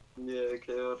 Yeah,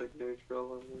 Chaotic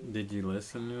Neutral. I mean. Did you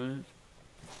listen to it?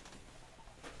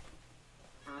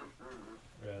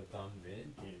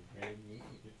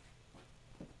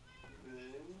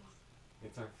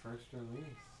 It's our first release.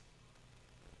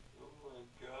 Oh my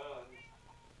god.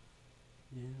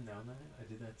 You didn't know that? I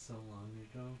did that so long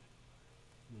ago.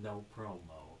 No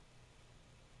promo.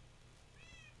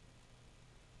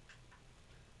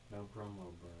 No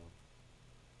promo, bro.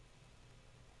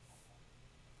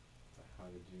 How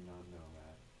did you not know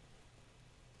that?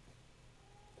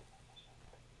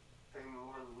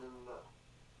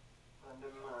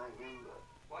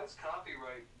 Why is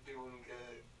copyright doing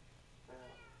good?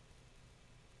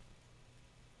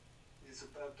 He's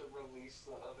about to release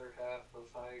the other half of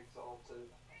High Exalted.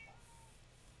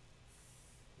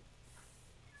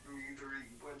 Either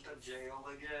he went to jail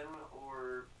again,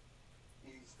 or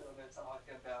he's gonna talk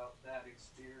about that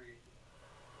exterior.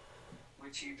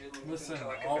 Which he didn't Listen, even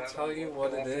talk I'll about. tell you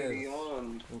what it is.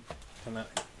 Beyond.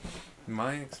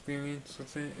 My experience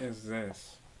with it is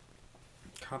this.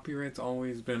 Copyright's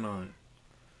always been on.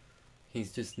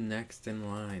 He's just next in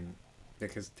line.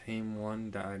 Because Tame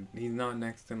 1 died. He's not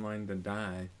next in line to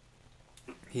die.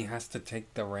 He has to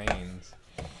take the reins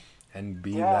and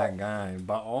be that guy.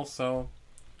 But also,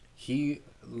 he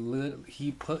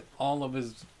put all of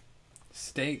his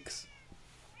stakes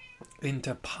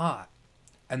into pot.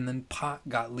 And then pot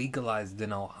got legalized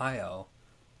in Ohio.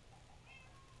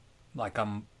 Like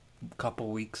a couple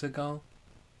weeks ago.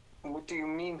 What do you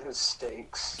mean his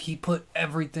stakes? He put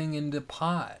everything into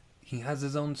pot. He has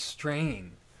his own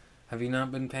strain. Have you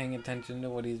not been paying attention to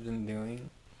what he's been doing?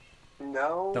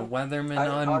 No. The Weatherman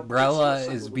I umbrella just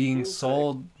listened is to the being music.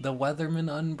 sold. The Weatherman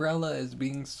umbrella is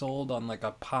being sold on like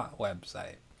a pot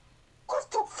website. What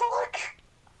the fuck?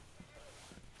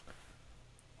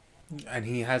 And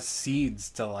he has seeds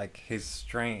to like his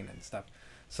strain and stuff.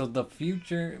 So the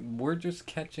future, we're just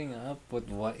catching up with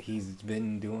what he's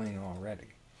been doing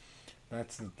already.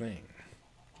 That's the thing.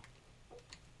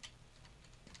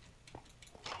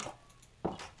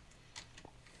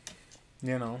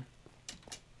 You know,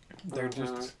 they're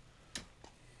just,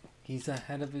 he's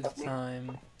ahead of his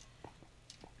time.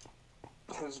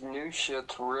 His new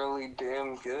shit's really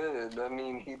damn good. I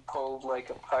mean, he pulled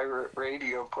like a pirate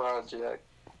radio project.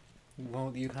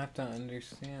 Well, you have to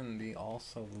understand, he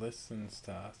also listens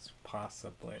to us,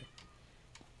 possibly.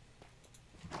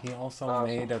 He also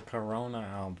made a Corona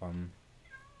album.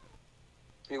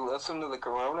 He listened to the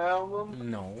Corona album?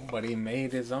 No, but he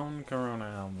made his own Corona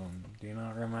album. Do you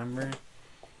not remember?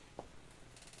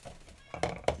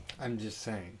 I'm just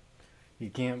saying. You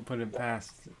can't put it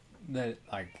past that,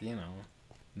 like, you know,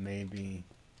 maybe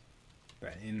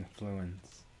the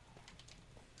influence.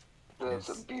 That's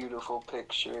a beautiful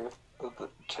picture of the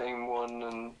Tame One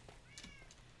and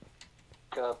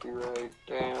copyright.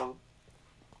 Damn.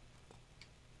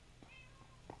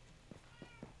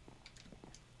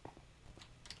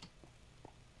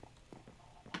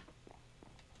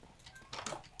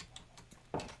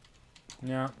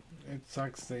 Yeah, it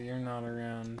sucks that you're not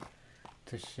around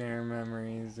to share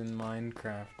memories in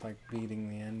Minecraft, like beating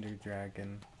the Ender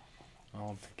Dragon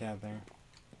all together.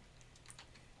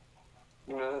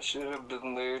 I should have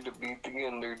been there to beat the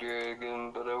Ender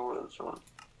Dragon, but I wasn't.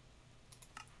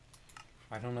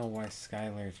 I don't know why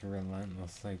Skylar's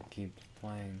relentlessly keeps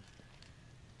playing.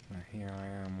 But here I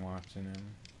am watching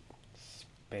him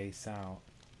space out.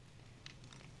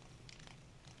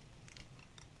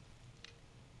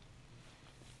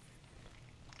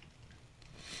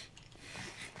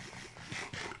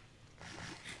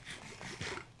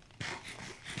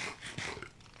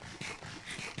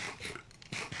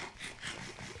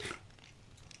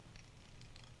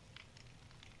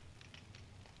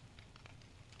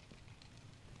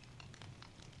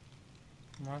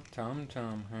 My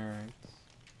tum-tum hurts.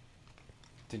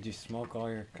 Did you smoke all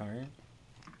your cart?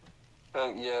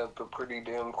 Yeah, but pretty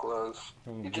damn close.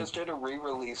 You just did a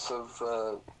re-release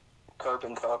of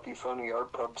Carbon Copy Phony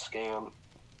Art Pub Scam.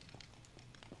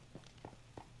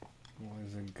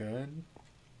 Was it good?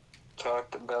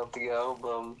 Talked about the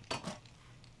album.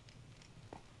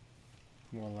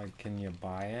 Well, like, can you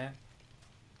buy it?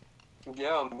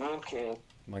 Yeah, on Bandcamp.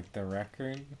 Like the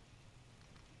record?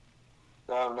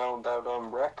 I don't know about on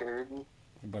record.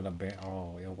 But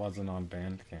oh, it wasn't on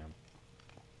Bandcamp.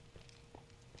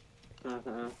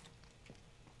 Mm-hmm.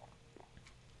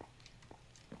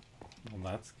 Well,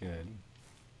 that's good.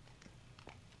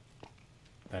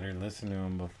 Better listen to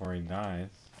him before he dies.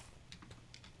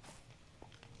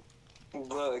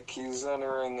 Look, he's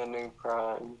entering a new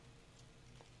crime.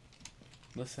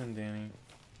 Listen, Danny.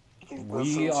 He We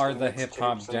listens are to the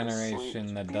hip-hop mixtapes in his sleep.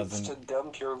 generation that Beats doesn't... to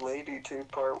Dump Your Lady 2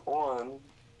 Part 1.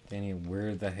 Danny,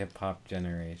 we're the hip-hop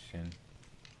generation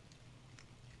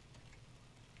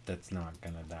that's not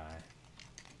gonna die.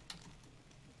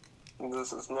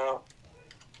 This is not...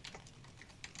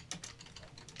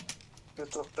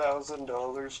 It's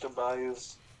 $1,000 to buy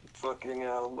his fucking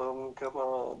album. Come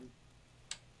on.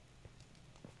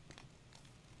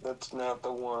 That's not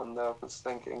the one that I was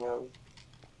thinking of.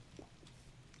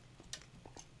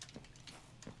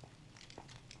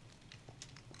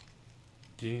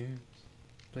 Jews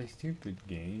play stupid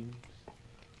games.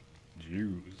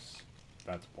 Jews.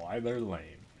 That's why they're lame.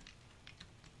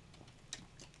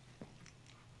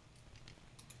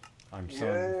 I'm so...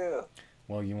 Yeah.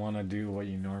 Well, you want to do what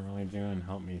you normally do and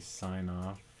help me sign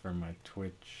off for my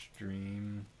Twitch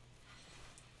stream?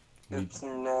 It's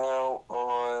now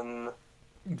on...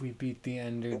 We beat the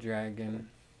Ender Dragon.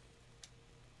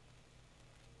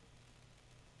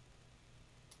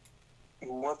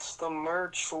 What's the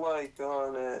merch like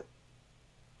on it?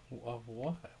 Of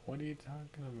what? What are you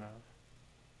talking about?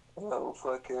 Oh,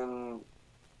 fucking...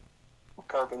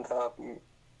 Carbon Copy.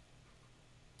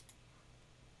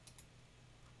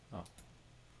 Oh.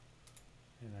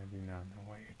 And I do not know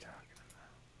what you're talking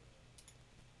about.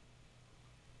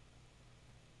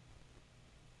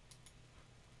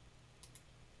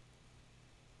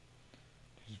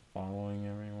 Just following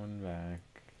everyone back.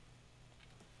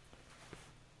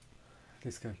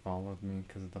 This guy followed me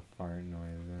because of the fart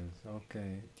noises.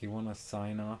 Okay, do you want to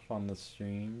sign off on the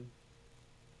stream?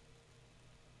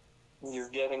 You're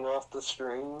getting off the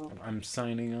stream? I'm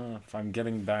signing off. I'm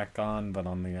getting back on, but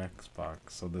on the Xbox,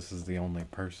 so this is the only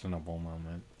personable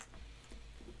moment.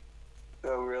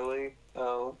 Oh, really?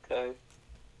 Oh, okay.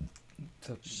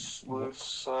 Sleuth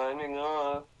signing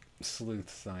off. Sleuth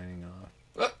signing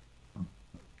off.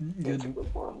 That's a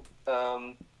good one.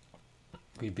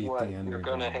 We beat what, the Ender you're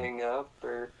gonna Dragon. hang up,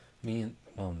 or?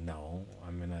 Well, no.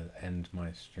 I'm gonna end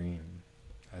my stream.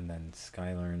 And then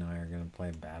Skylar and I are gonna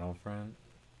play Battlefront.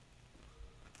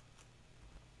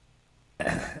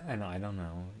 And I don't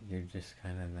know. You're just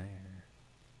kind of there.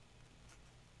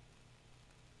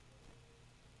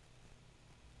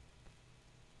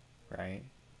 Right?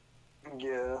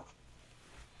 Yeah.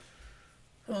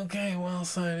 Okay, well,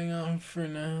 signing off for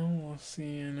now. We'll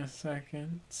see you in a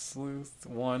second. Sleuth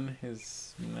won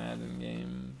his Madden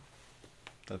game.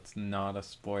 That's not a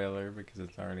spoiler because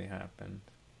it's already happened.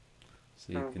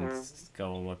 So you can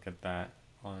go look at that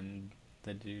on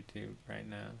the YouTube right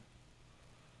now.